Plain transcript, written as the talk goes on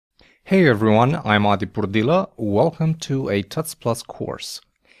Hey everyone, I'm Adi Purdila. Welcome to a Tuts Plus course.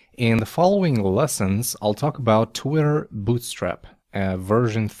 In the following lessons, I'll talk about Twitter Bootstrap,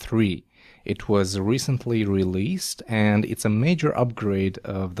 version 3. It was recently released and it's a major upgrade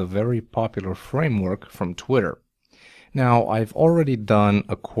of the very popular framework from Twitter. Now, I've already done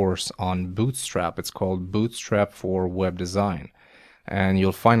a course on Bootstrap. It's called Bootstrap for Web Design, and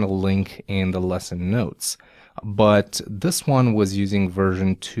you'll find a link in the lesson notes. But this one was using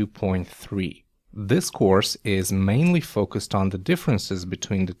version 2.3. This course is mainly focused on the differences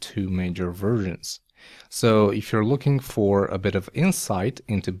between the two major versions. So if you're looking for a bit of insight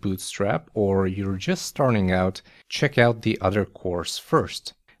into Bootstrap or you're just starting out, check out the other course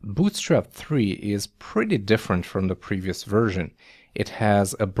first. Bootstrap 3 is pretty different from the previous version. It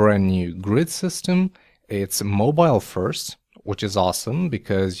has a brand new grid system, it's mobile first, which is awesome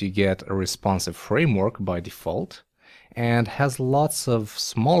because you get a responsive framework by default, and has lots of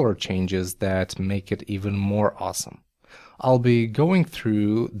smaller changes that make it even more awesome. I'll be going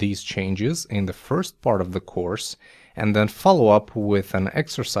through these changes in the first part of the course and then follow up with an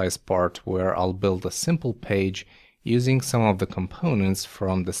exercise part where I'll build a simple page using some of the components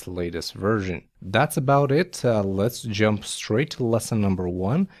from this latest version. That's about it. Let's jump straight to lesson number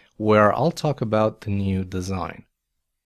 1, where I'll talk about the new design.